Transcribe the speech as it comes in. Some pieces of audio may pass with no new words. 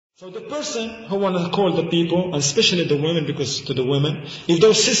So the person who want to call the people, and especially the women, because to the women, if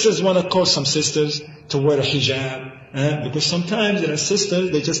those sisters want to call some sisters to wear a hijab, because sometimes there are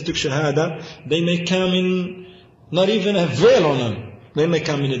sisters, they just took shahada, they may come in, not even a veil on them. They may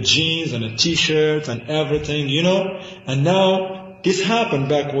come in a jeans and a t-shirt and everything, and now this happened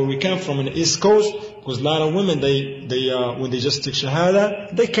back where we come from in the East Coast, because a lot of women, when they just took shahada,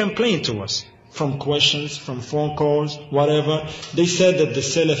 they complain to us. From questions, from phone calls, whatever. They said that the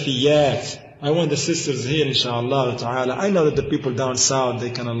Salafiyat, I want the sisters here, inshallah ta'ala. I know that the people down south,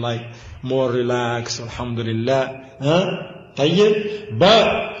 they kind of like more relaxed, alhamdulillah.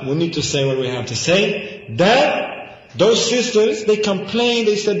 But we need to say what we have to say. That those sisters, they complain,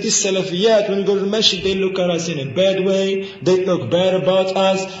 they said this Salafiyat, when we go to the masjid, they look at us in a bad way. They talk bad about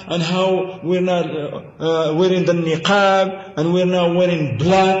us and how we're not wearing the niqab and we're not wearing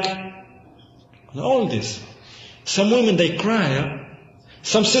black. And all this. Some women, they cry.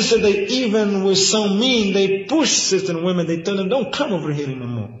 Some sisters, they even were so mean, they push certain women, they tell them, don't come over here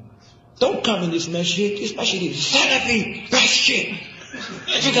anymore. Don't come in this masjid. This masjid is Salafi, bad shit.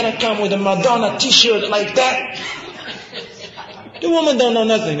 If you're going to come with a Madonna t-shirt like that, the woman don't know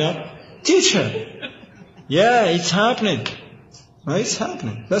nothing, Teach her. Yeah, it's happening. It's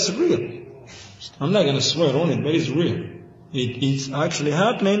happening. That's real. I'm not going to swear on it, but it's real. It's actually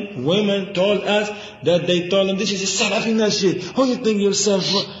happening. Women told us that they told them, this is a Salafi masjid. How you think yourself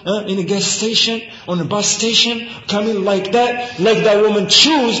in a gas station, on a bus station, coming like that? Like that woman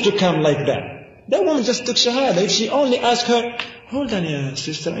choose to come like that. That woman just took shahada. If she only asked her, hold on,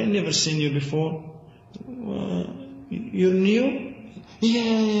 sister, I never seen you before. You're new?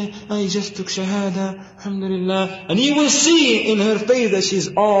 Yeah, I just took shahada, alhamdulillah. And you will see in her face that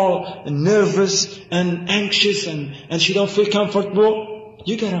she's all nervous and anxious and she don't feel comfortable.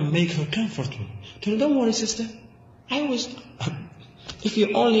 You gotta make her comfortable. Tell her, don't worry, sister. If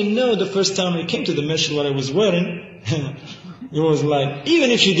you only know the first time I came to the masjid what I was wearing, it was like,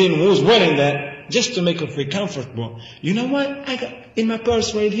 even if she was wearing that, just to make her feel comfortable. You know what? I got in my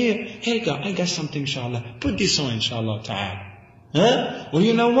purse right here. Here you go. I got something, inshallah. Put this on, inshallah ta'ala. Well,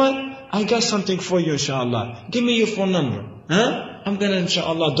 you know what? I got something for you, inshallah. Give me your phone number. I'm gonna,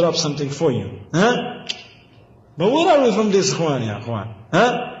 inshallah, drop something for you. But where are we from this Ikhwan, ya Ikhwan?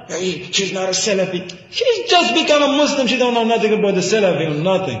 She's not a Salafi. She's just become a Muslim. She don't know nothing about the Salafi or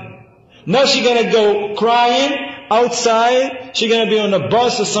nothing. Now she's gonna go crying outside. She's gonna be on a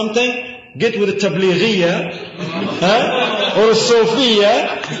bus or something. Get with a Tablighiya, or a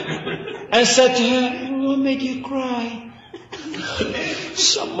Sofiyya, and said to her, what made you cry?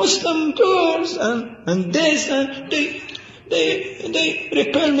 Some Muslim girls and this and they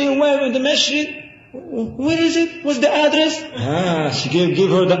repel me away with the masjid. Where is it? What's the address? She give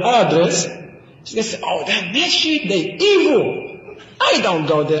her the address. She gonna say, oh, that masjid, they evil. I don't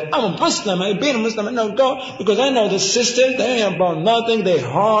go there. I'm a Muslim. I've been a Muslim. I don't go because I know the sisters, they ain't about nothing. They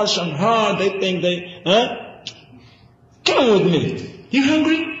harsh and hard. They think come with me. You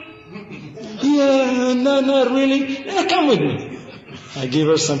hungry? Yeah, no, not really. Yeah, come with me. I give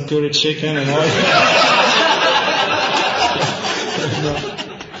her some curry chicken and all.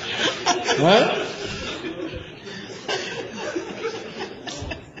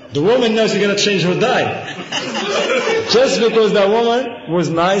 The woman knows you're going to change her diet. Just because that woman was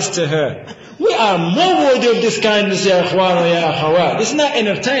nice to her. We are more worthy of this kindness, ya akhwan wa ya akhawat. It's not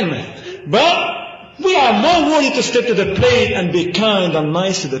entertainment. But we are more worthy to step to the plate and be kind and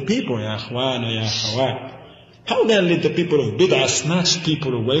nice to the people, ya akhwan wa ya akhawat. How can lead the people of bid'ah snatch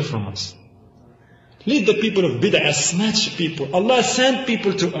people away from us? Lead the people of bid'ah snatch people. Allah sent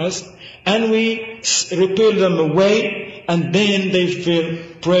people to us and we repel them away and then they feel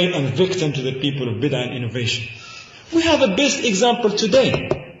prey and victim to the people of bid'ah and innovation. We have a best example today.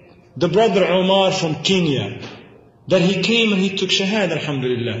 The brother Omar from Kenya, that he came and he took shahada,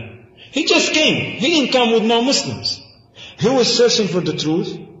 alhamdulillah. He just came. He didn't come with no Muslims. He was searching for the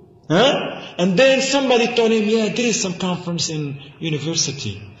truth. And then somebody told him, yeah, there is some conference in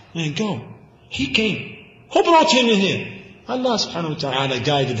university. And go. He came. Who brought him in here? Allah subhanahu wa ta'ala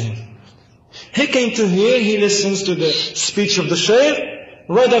guided him. He came to here, he listens to the speech of the shaykh.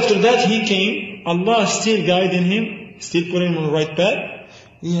 Right after that he came. Allah still guiding him, still putting him on the right path.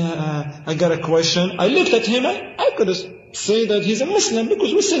 Yeah, I got a question. I looked at him, I could say that he's a Muslim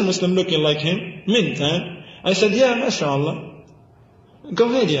because we see a Muslim looking like him. Meantime, I said, yeah, mashallah. Go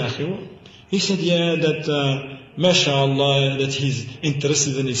ahead, ya akhi. He said, yeah, that mashallah, that he's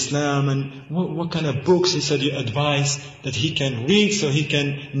interested in Islam and what kind of books, he said, you advise that he can read so he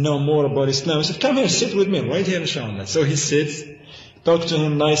can know more about Islam. I said, come here, sit with me, right here, inshallah. So he sits, talk to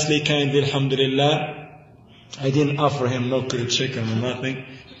him nicely, kindly, alhamdulillah. I didn't offer him no curry chicken or nothing.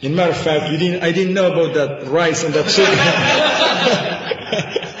 In matter of fact, I didn't know about that rice and that chicken.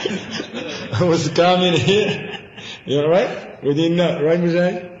 I was coming here. You alright? We didn't know, right,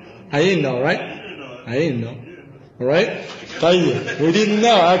 Mujahid? I didn't know, right? I didn't know. Alright? طيب. We didn't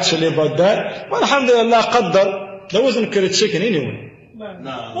know actually about that. Well, alhamdulillah, qaddar. There wasn't curry chicken anyway.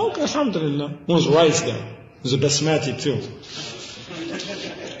 No. Okay, alhamdulillah. It was rice though. It was a basmati too.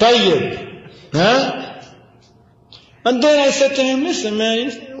 طيب. Huh? And then I said to him, listen man,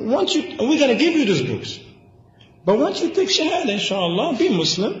 we're going to give you these books. But once you take shahada, inshallah, be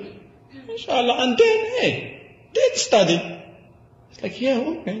Muslim, inshallah, and then, hey, then study. It's like, yeah,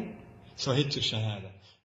 okay. So he took shahada.